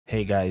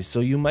Hey guys,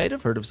 so you might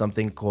have heard of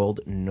something called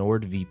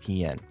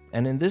NordVPN,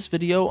 and in this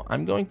video,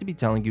 I'm going to be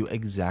telling you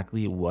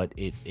exactly what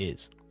it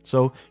is.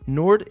 So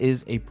Nord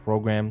is a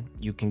program.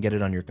 You can get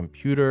it on your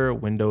computer,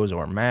 Windows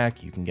or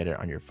Mac. You can get it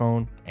on your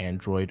phone,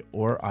 Android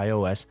or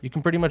iOS. You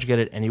can pretty much get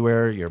it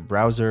anywhere, your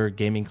browser,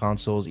 gaming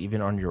consoles,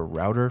 even on your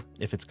router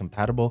if it's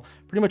compatible.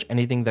 Pretty much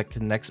anything that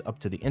connects up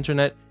to the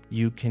internet,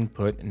 you can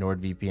put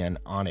NordVPN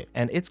on it.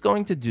 And it's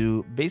going to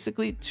do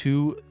basically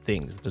two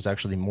things. There's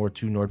actually more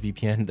to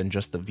NordVPN than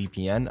just the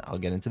VPN. I'll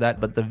get into that.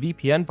 But the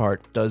VPN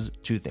part does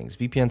two things.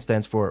 VPN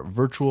stands for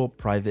Virtual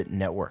Private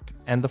Network.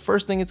 And the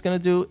first thing it's going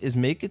to do is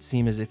make it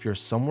seem as if you're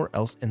somewhere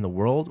else in the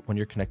world when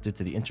you're connected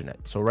to the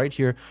internet. So right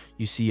here,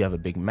 you see you have a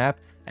big map.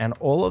 And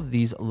all of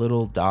these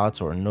little dots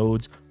or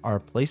nodes are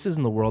places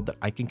in the world that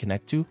I can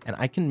connect to, and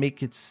I can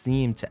make it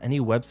seem to any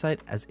website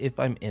as if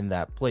I'm in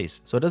that place.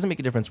 So it doesn't make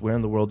a difference where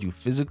in the world you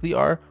physically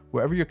are,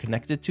 wherever you're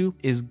connected to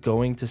is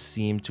going to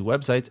seem to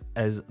websites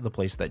as the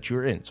place that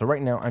you're in. So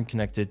right now I'm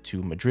connected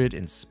to Madrid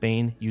in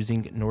Spain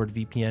using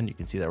NordVPN. You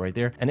can see that right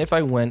there. And if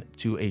I went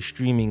to a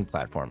streaming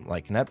platform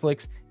like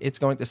Netflix, it's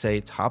going to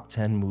say top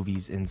 10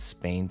 movies in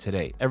Spain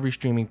today. Every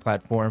streaming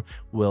platform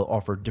will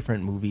offer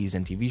different movies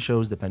and TV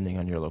shows depending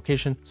on your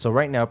location. So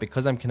right now,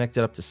 because I'm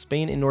connected up to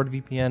Spain in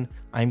NordVPN,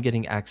 I'm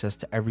getting access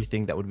to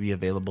everything that would be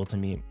available to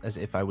me as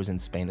if I was in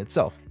Spain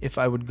itself. If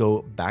I would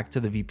go back to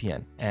the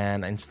VPN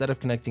and instead of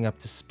connecting up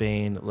to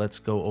Spain, let's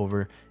go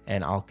over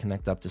and I'll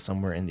connect up to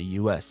somewhere in the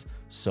US.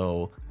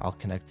 So I'll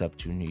connect up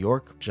to New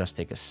York. Just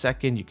take a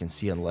second. You can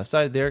see on the left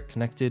side there,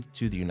 connected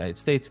to the United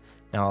States.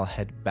 Now I'll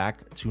head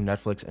back to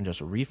Netflix and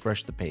just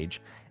refresh the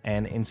page.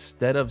 And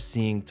instead of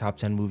seeing top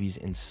 10 movies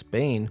in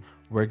Spain,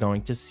 we're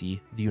going to see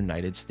the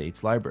United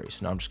States library.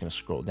 So now I'm just going to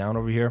scroll down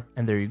over here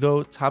and there you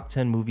go. Top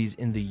 10 movies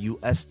in the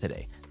US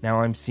today. Now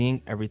I'm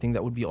seeing everything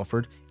that would be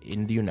offered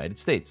in the United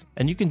States.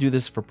 And you can do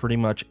this for pretty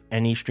much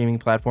any streaming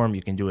platform.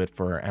 You can do it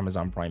for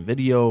Amazon Prime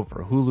Video,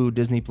 for Hulu,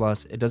 Disney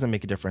Plus. It doesn't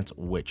make a difference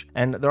which.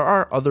 And there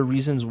are other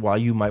reasons why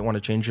you might want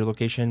to change your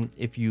location.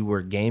 If you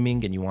were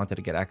gaming and you wanted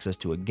to get access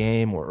to a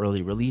game or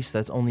early release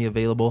that's only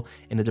available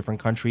in a different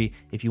country,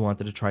 if you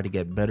wanted to try to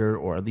get better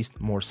or at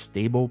least more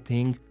stable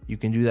ping, you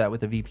can do that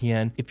with a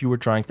VPN. If you were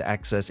trying to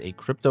access a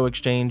crypto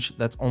exchange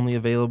that's only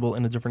available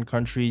in a different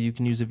country, you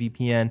can use a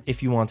VPN.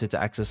 If you wanted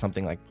to access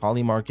something like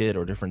Polymarket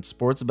or different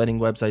sports betting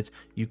websites,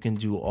 you can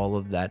do all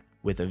of that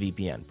with a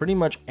VPN. Pretty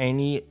much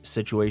any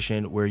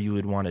situation where you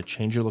would want to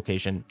change your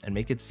location and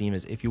make it seem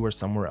as if you were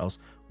somewhere else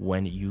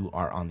when you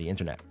are on the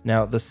internet.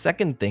 Now, the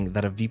second thing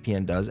that a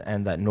VPN does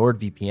and that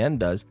NordVPN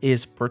does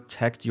is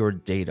protect your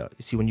data.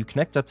 You see, when you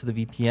connect up to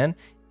the VPN,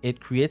 it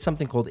creates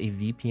something called a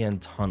VPN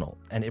tunnel,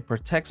 and it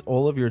protects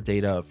all of your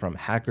data from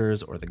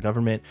hackers or the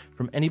government,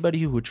 from anybody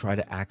who would try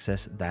to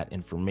access that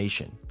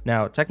information.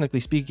 Now, technically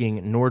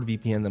speaking,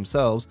 NordVPN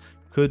themselves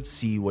could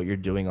see what you're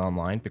doing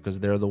online because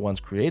they're the ones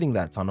creating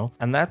that tunnel.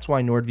 And that's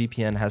why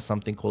NordVPN has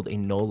something called a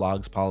no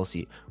logs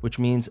policy, which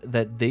means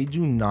that they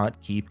do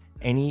not keep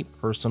any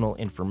personal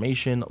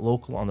information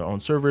local on their own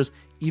servers.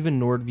 Even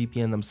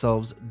NordVPN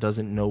themselves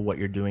doesn't know what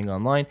you're doing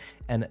online.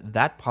 And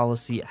that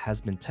policy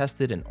has been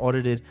tested and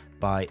audited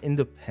by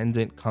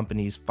independent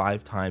companies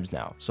 5 times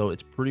now. So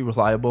it's pretty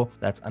reliable.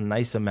 That's a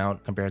nice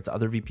amount compared to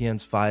other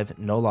VPNs. 5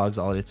 no logs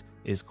audits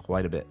is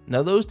quite a bit.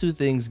 Now, those two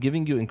things,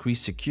 giving you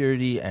increased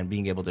security and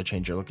being able to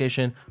change your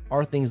location,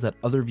 are things that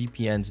other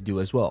VPNs do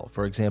as well.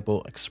 For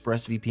example,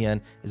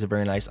 ExpressVPN is a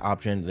very nice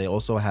option. They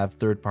also have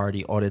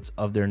third-party audits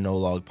of their no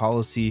log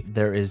policy.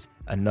 There is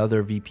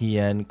another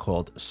VPN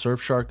called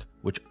Surfshark,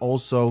 which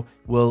also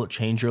will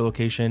change your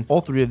location. All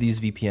 3 of these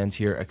VPNs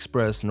here,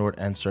 Express, Nord,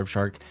 and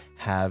Surfshark,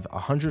 have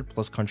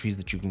 100+ countries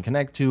that you can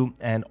connect to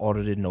and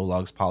audited no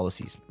logs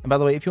policies. And by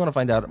the way, if you want to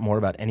find out more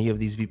about any of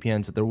these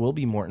VPNs, there will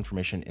be more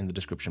information in the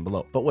description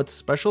below. But what's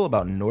special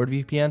about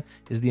NordVPN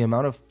is the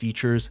amount of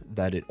features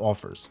that it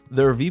offers.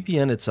 Their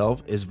VPN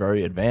itself is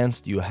very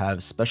advanced. You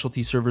have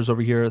specialty servers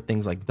over here,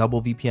 things like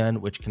Double VPN,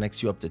 which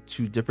connects you up to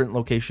 2 different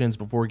locations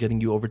before getting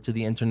you over to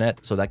the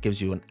internet. So that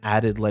gives you an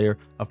added layer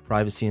of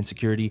privacy and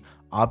security.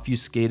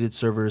 Obfuscated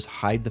servers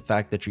hide the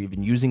fact that you're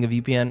even using a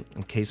VPN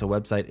in case a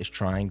website is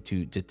trying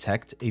to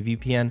detect a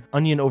VPN.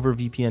 Onion over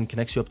VPN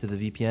connects you up to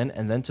the VPN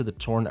and then to the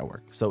Tor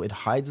network. So it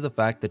hides the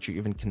fact that you're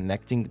even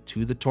connecting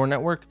to the Tor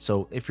network.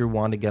 So if you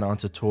want to get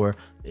onto Tor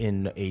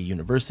in a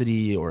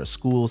university or a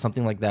school,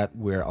 something like that,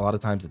 where a lot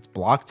of times it's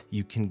blocked,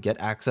 you can get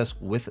access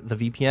with the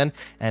VPN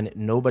and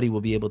nobody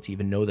will be able to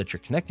even know that you're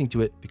connecting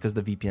to it because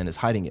the VPN is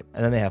hiding it.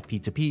 And then they have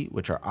P2P,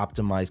 which are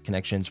optimized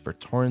connections for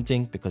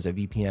torrenting, because a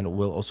VPN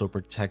will also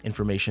protect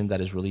information that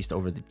is released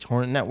over the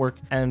torrent network.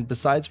 And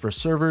besides for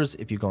servers,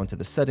 if you go into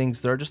the settings,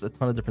 there are just a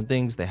ton of different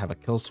things. They have a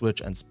kill switch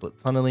and split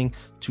tunneling,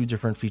 2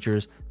 different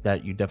features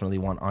that you definitely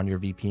want on your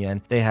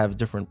VPN. They have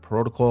different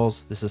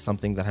protocols. This is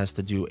something that has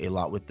to do a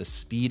lot with the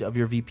speed of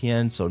your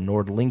VPN. So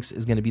NordLynx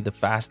is going to be the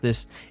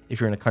fastest.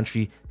 If you're in a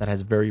country that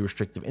has very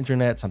restrictive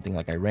internet, something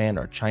like Iran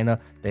or China,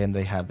 then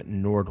they have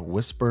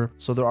NordWhisper.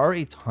 So there are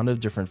a ton of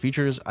different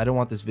features. I don't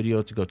want this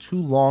video to go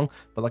too long,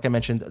 but like I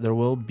mentioned, there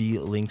will be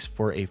links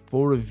for a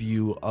full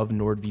review of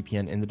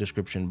NordVPN in the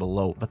description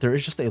below, but there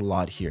is just a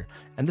lot here.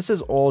 And this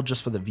is all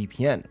just for the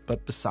VPN.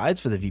 But besides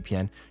for the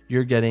VPN,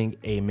 you're getting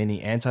a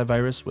mini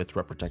antivirus with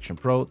Threat Protection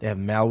Pro. They have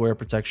malware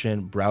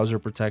protection, browser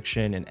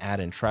protection, an ad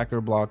and tracker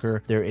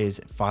blocker. There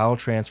is file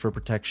transfer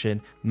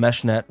protection,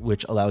 MeshNet,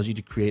 which allows you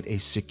to create a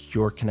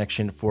secure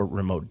connection for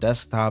remote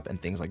desktop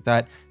and things like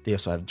that. They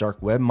also have Dark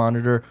Web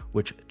Monitor,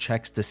 which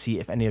checks to see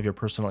if any of your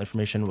personal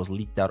information was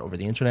leaked out over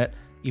the internet.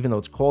 Even though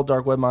it's called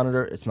Dark Web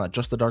Monitor, it's not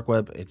just the dark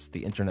web, it's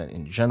the internet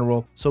in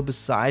general. So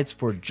besides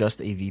for just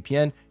a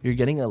VPN, you're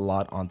getting a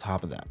lot on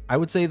top of that. I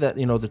would say that,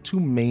 the two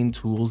main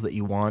tools that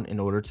you want in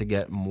order to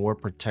get more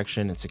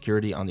protection and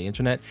security on the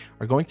internet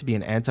are going to be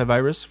an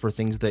antivirus for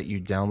things that you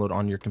download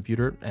on your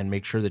computer and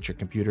make sure that your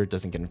computer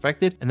doesn't get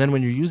infected. And then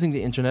when you're using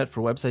the internet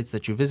for websites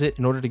that you visit,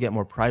 in order to get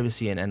more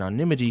privacy and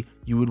anonymity,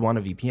 you would want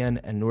a VPN,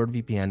 and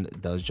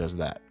NordVPN does just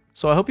that.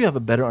 So I hope you have a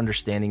better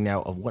understanding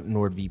now of what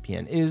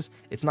NordVPN is.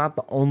 It's not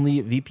the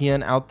only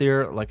VPN out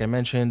there. Like I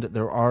mentioned,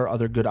 there are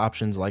other good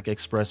options like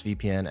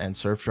ExpressVPN and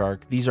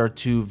Surfshark. These are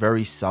two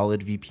very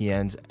solid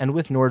VPNs. And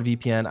with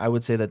NordVPN, I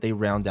would say that they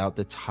round out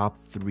the top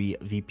 3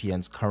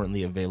 VPNs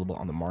currently available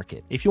on the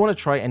market. If you want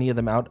to try any of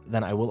them out,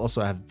 then I will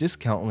also have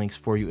discount links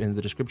for you in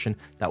the description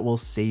that will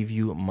save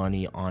you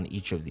money on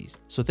each of these.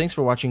 So thanks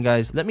for watching,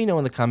 guys. Let me know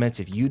in the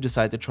comments if you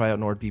decide to try out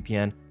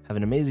NordVPN. Have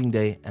an amazing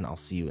day, and I'll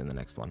see you in the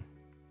next one.